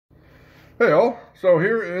Hey all, so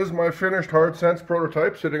here is my finished HardSense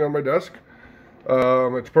prototype sitting on my desk.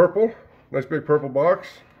 It's purple, nice big purple box.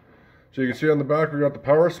 So you can see on the back we got the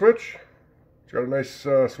power switch. It's got a nice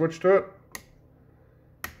switch to it.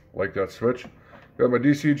 Like that switch. Got my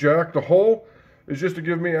DC jack. The hole is just to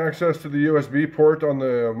give me access to the USB port on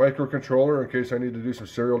the microcontroller in case I need to do some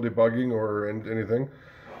serial debugging or anything.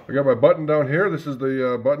 I got my button down here. This is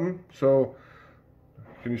the button. So,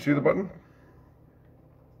 can you see the button?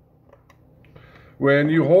 When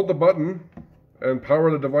you hold the button and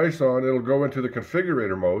power the device on, it'll go into the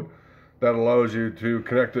configurator mode. That allows you to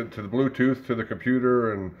connect it to the Bluetooth, to the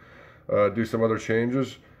computer, and do some other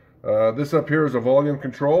changes. This up here is a volume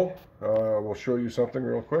control. We'll show you something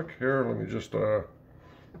real quick. Here, let me just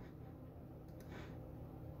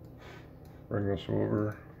bring this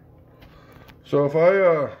over. So if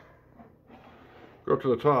I go to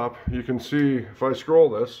the top, you can see, if I scroll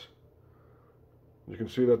this, you can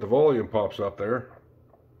see that the volume pops up there.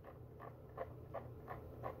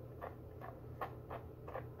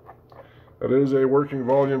 That is a working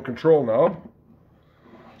volume control knob.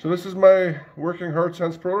 So this is my working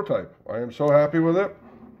HardSense prototype. I am so happy with it.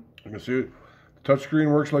 You can see it. The touchscreen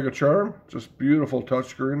works like a charm. Just beautiful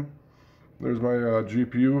touchscreen. There's my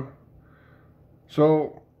GPU.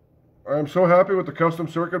 So I'm so happy with the custom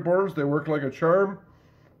circuit boards. They work like a charm.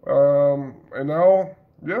 And now,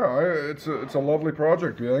 yeah, it's a lovely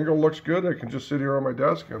project. The angle looks good. I can just sit here on my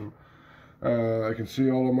desk and I can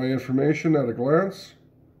see all of my information at a glance.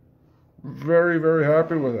 Very, very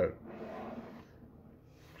happy with it.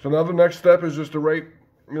 So now the next step is just to write,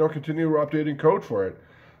 continue updating code for it.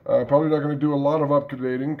 Probably not going to do a lot of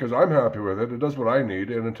updating because I'm happy with it. It does what I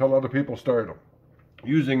need, and until other people start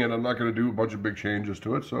using it, I'm not going to do a bunch of big changes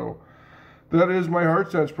to it. So that is my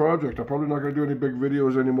HardSense project. I'm probably not going to do any big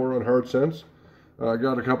videos anymore on HardSense. I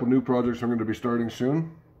got a couple new projects I'm going to be starting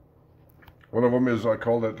soon. One of them is, I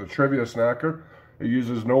call it the Trivia Snacker. It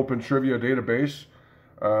uses an open trivia database.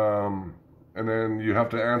 And then you have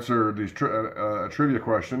to answer these a trivia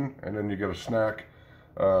question, and then you get a snack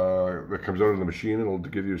that comes out of the machine. It'll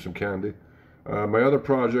give you some candy. My other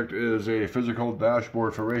project is a physical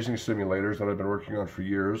dashboard for racing simulators that I've been working on for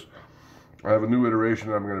years. I have a new iteration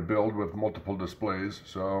that I'm going to build with multiple displays,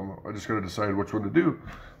 so I just got to decide which one to do.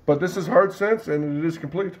 But this is HardSense, and it is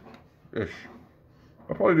complete-ish.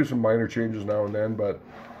 I'll probably do some minor changes now and then, but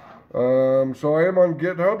so I am on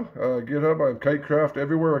GitHub. I'm KiteCraft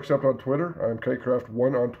everywhere except on Twitter. I'm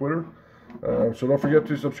KiteCraft1 on Twitter. So don't forget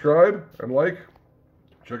to subscribe and like.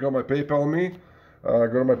 Check out my PayPal and me.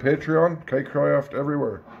 Go to my Patreon, KiteCraft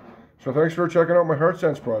everywhere. So thanks for checking out my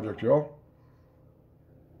HardSense project, y'all.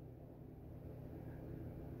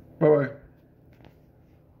 Bye-bye.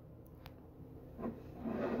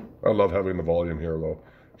 I love having the volume here, though.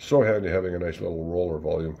 So handy having a nice little roller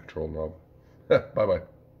volume control knob. Bye-bye.